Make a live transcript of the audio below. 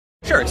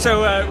Sure.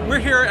 So we're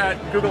here at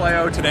Google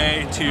I/O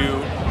today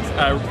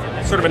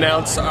to sort of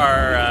announce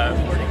our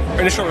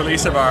initial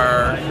release of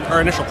our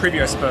initial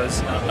preview, I suppose,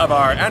 of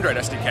our Android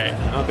SDK.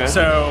 Okay.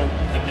 So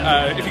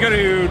if you go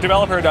to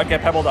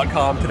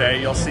developer.getpebble.com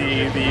today, you'll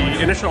see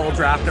the initial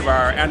draft of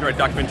our Android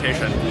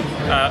documentation.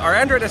 Our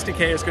Android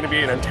SDK is going to be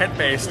an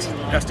intent-based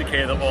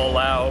SDK that will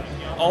allow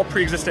all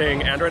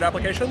pre-existing Android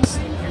applications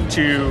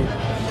to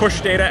push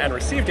data and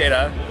receive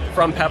data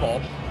from Pebble.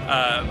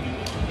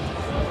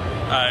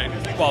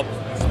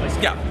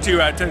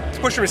 To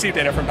push and receive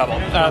data from Pebble.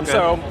 Okay.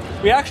 So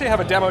we actually have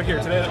a demo here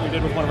today that we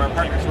did with one of our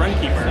partners,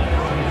 Runkeeper,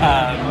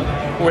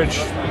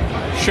 which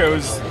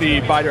shows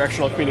the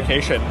bidirectional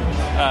communication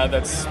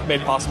that's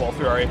made possible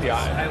through our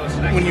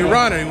API. When you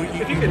run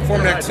and you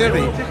perform an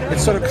activity,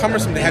 it's sort of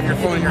cumbersome to have your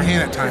phone in your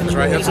hand at times,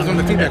 right? That's some of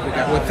the feedback we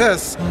got. With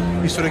this,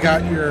 you sort of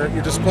got your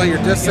display,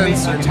 your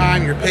distance, your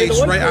time, your pace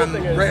right on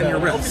your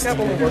wrist.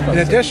 In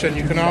addition,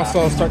 you can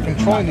also start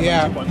controlling the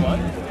app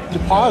to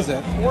pause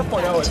it.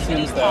 4.0 it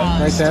seems that.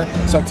 Right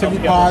there. So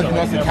activity pause, you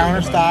notice the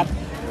counter stop,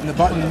 and the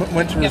button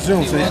went to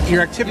resume. So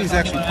your activity is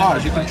actually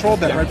paused. You controlled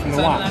that right from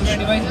the watch.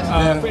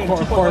 And then,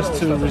 of course,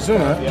 to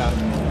resume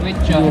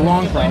it, do a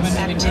long press,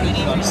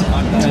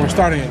 and we're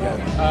starting again.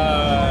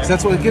 So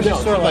that's what it gives you,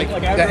 sort of like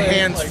that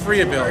hands-free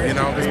ability, you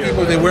know, because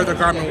people, they wear their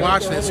Garmin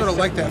watch, and they sort of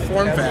like that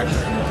form factor.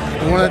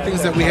 And one of the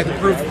things that we had to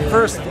prove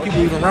first, people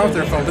even around with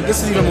their phone, but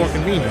this is even more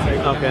convenient.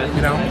 Okay.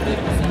 You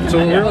know? So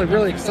we're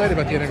really excited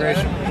about the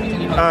integration.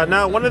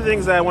 Now, one of the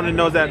things that I want to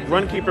know is that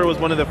Runkeeper was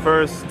one of the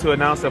first to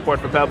announce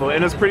support for Pebble,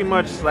 and it's pretty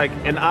much like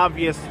an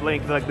obvious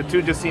link. Like the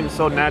two just seem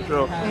so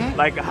natural.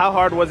 Like, how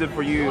hard was it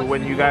for you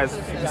when you guys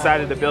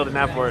decided to build an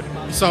app for it?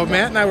 So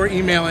Matt and I were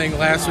emailing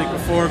last week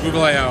before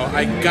Google I/O.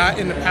 I got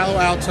into Palo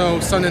Alto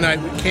Sunday night.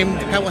 We came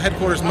to Pebble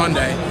headquarters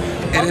Monday,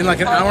 and in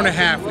like an hour and a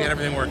half, we had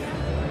everything working.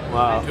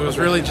 Wow. It was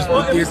really just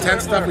the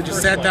intense stuff. We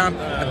just sat down,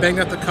 I banged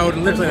out the code,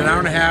 and literally in an hour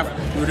and a half,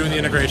 we were doing the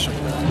integration.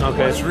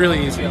 Okay. It's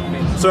really easy.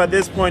 So at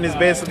this point, it's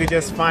basically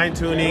just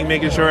fine-tuning,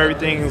 making sure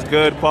everything's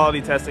good,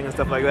 quality testing and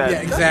stuff like that.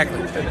 Yeah, exactly.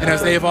 And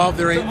as they evolve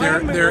their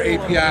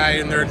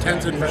API and their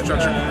intent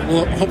infrastructure,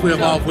 we'll hopefully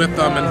evolve with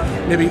them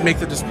and maybe make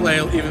the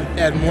display even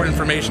add more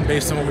information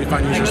based on what we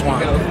find users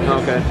want.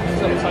 Okay.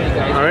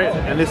 All right.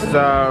 And this is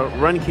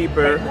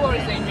Runkeeper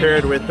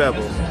paired with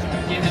Pebble.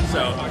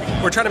 So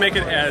we're trying to make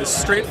it as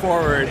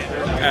straightforward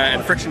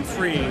and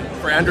friction-free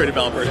for Android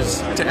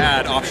developers to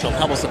add optional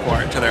Pebble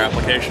support to their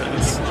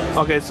applications.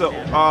 Okay, so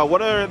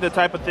what are the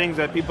type of things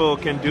that people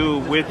can do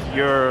with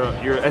your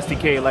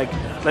SDK? Like,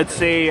 let's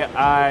say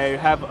I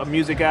have a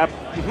music app.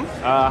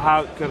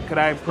 How could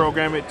I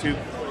program it to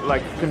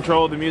like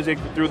control the music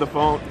through the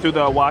phone, through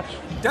the watch?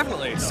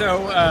 Definitely.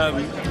 So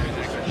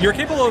you're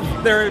capable of,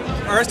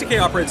 our SDK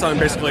operates on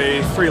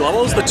basically 3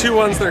 levels. The 2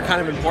 ones that are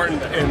kind of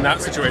important in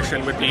that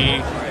situation would be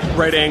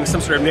writing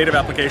some sort of native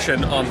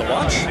application on the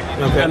watch,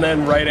 and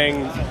then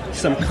writing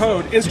some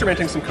code,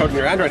 instrumenting some code in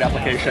your Android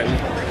application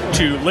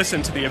to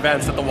listen to the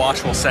events that the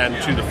watch will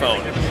send to the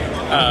phone.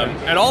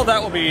 And all of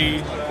that will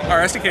be,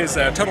 our SDK is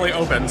totally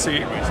open, so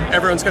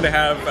everyone's going to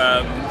have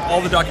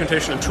all the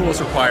documentation and tools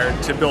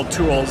required to build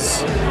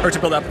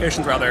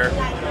applications rather,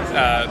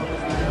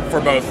 for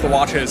both the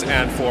watches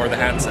and for the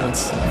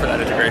handsets for that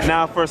integration.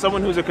 Now, for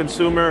someone who's a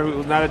consumer,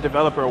 who's not a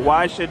developer,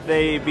 why should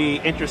they be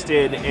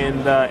interested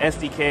in the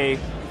SDK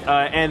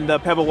and the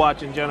Pebble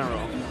Watch in general?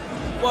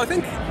 Well, I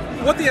think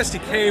what the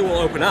SDK will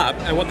open up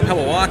and what the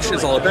Pebble Watch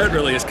is all about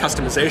really is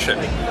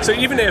customization. So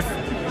even if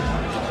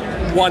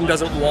one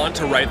doesn't want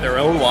to write their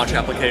own watch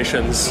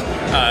applications,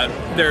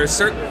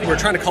 we're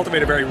trying to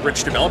cultivate a very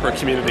rich developer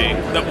community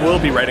that will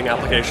be writing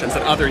applications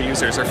that other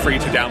users are free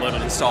to download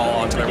and install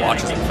onto their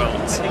watches and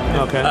phones.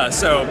 Okay.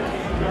 So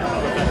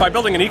by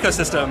building an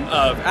ecosystem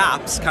of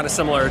apps, kind of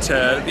similar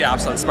to the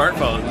apps on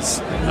smartphones,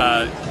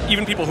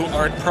 even people who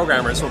aren't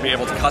programmers will be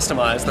able to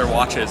customize their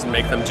watches and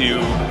make them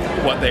do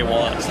what they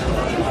want.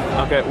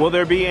 Okay, will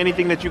there be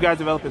anything that you guys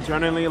develop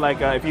internally?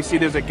 Like if you see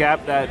there's a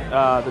gap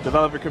that the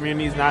developer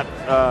community is not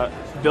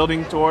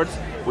building towards,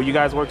 will you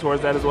guys work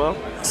towards that as well?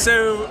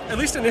 So, at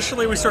least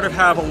initially, we sort of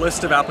have a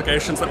list of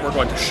applications that we're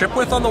going to ship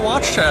with on the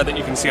watch that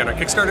you can see on our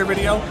Kickstarter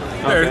video.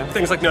 There are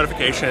things like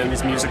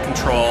notifications, music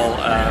control,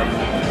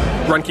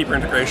 Runkeeper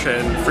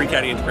integration,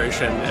 FreeCaddy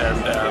integration,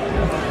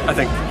 and I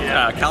think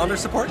calendar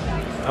support.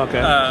 Okay.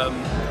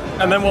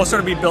 And then we'll sort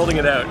of be building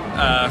it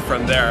out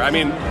from there. I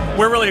mean,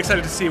 we're really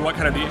excited to see what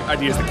kind of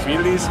ideas the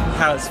community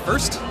has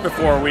first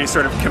before we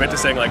sort of commit to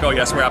saying like, oh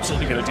yes, we're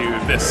absolutely going to do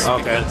this.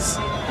 Because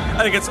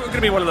I think it's going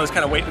to be one of those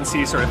kind of wait and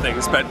see sort of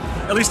things, but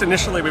at least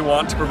initially we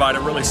want to provide a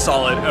really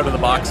solid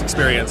out-of-the-box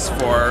experience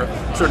for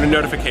sort of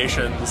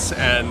notifications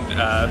and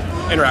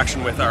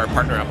interaction with our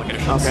partner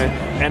applications. Okay.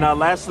 And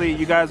lastly,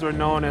 you guys were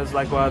known as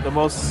like the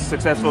most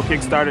successful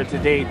Kickstarter to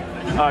date.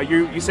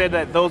 You said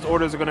that those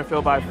orders are going to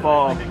fill by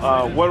fall.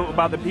 What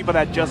about the people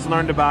that just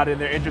learned about it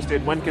and they're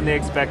interested? When can they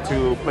expect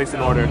to place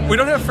an order? We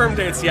don't have firm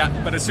dates yet,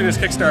 but as soon as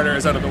Kickstarter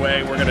is out of the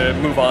way, we're going to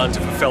move on to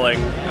fulfilling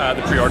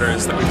the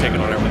pre-orders that we've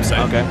taken on our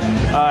website. Okay.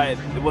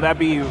 Will that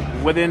be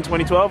within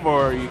 2012,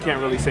 or you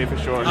can't really say for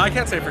sure? I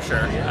can't say for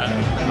sure.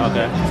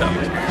 Okay. So,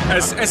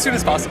 as soon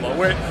as possible.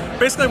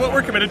 Basically what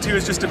we're committed to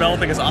is just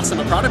developing as awesome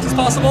a product as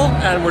possible,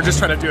 and we're just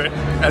trying to do it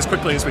as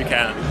quickly as we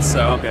can.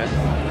 So. Okay.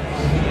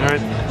 All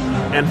right.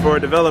 And for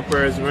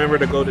developers, remember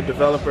to go to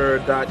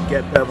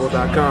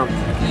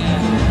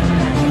developer.getpebble.com.